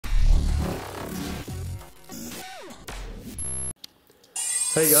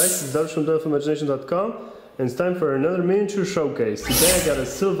Hey guys, it's Dariusz from DelphiImagination.com and it's time for another miniature showcase. Today I got a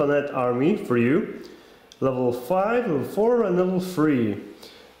Sylvaneth army for you. Level 5, level 4 and level 3.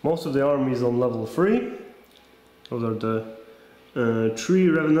 Most of the army is on level 3. Those are the 3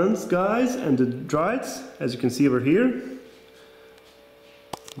 revenants guys and the Dryades, as you can see over here.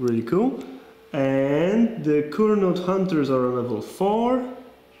 Really cool. And the Torun hunters are on level 4.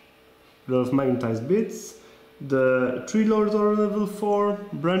 With magnetized bits. The Tree Lords are on level 4,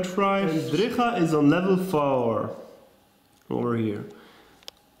 Branch Fry, and Dricha is on level 4, over here.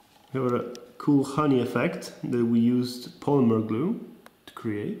 We have a cool honey effect that we used polymer glue to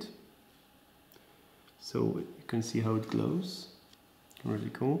create. So you can see how it glows, really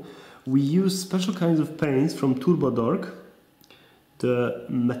cool. We use special kinds of paints from Turbo Dark, the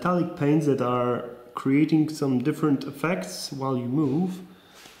metallic paints that are creating some different effects while you move.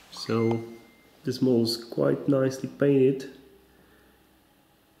 So this model is quite nicely painted,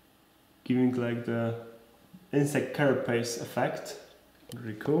 giving like the insect carapace effect.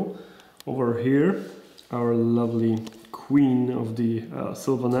 Very cool. Over here, our lovely queen of the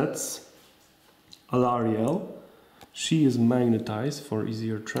Sylvaneths, Alariel. She is magnetized for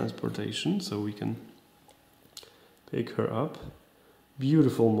easier transportation, so we can pick her up.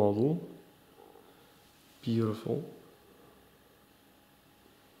 Beautiful model. Beautiful.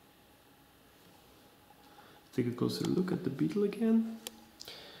 Take a closer look at the beetle again.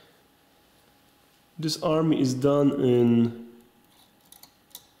 This army is done in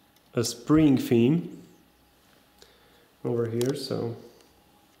a spring theme over here, so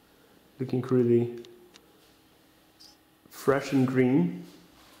looking really fresh and green.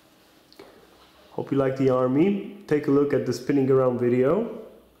 Hope you like the army. Take a look at the spinning around video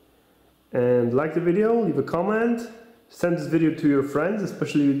and like the video, leave a comment. Send this video to your friends,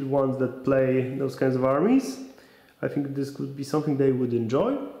 especially the ones that play those kinds of armies. I think this could be something they would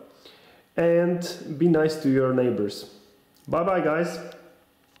enjoy. And be nice to your neighbors. Bye bye guys.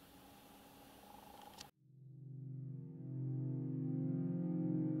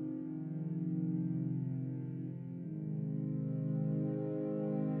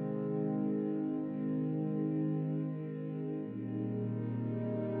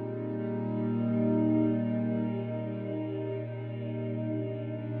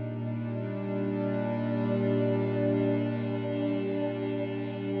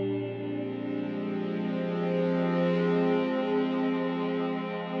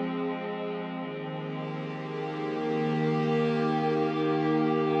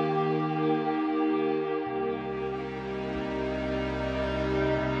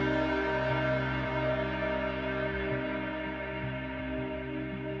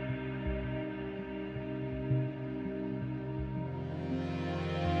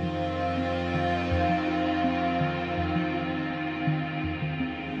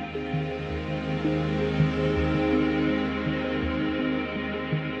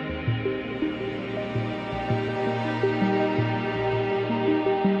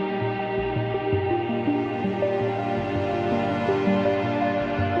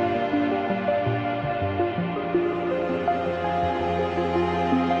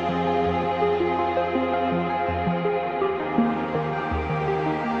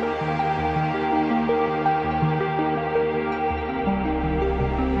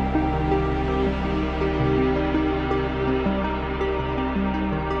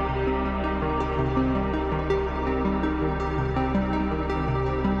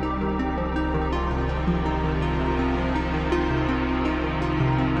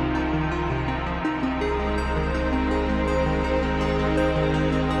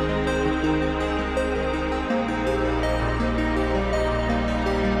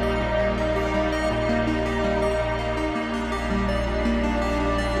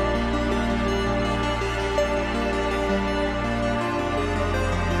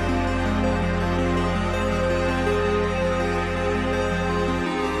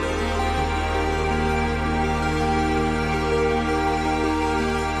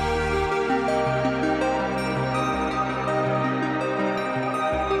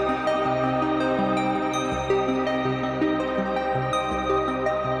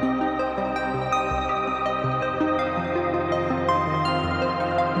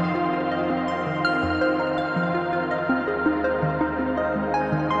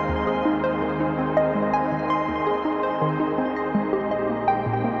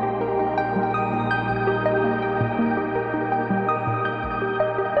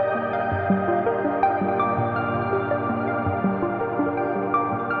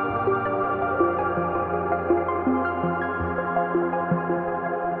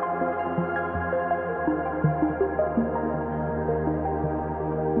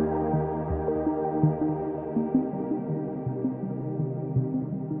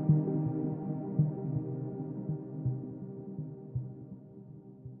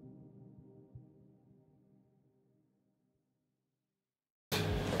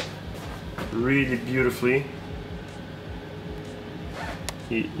 really beautifully.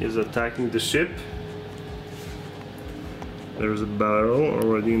 He is attacking the ship. There's a barrel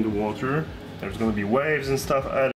already in the water. There's gonna be waves and stuff.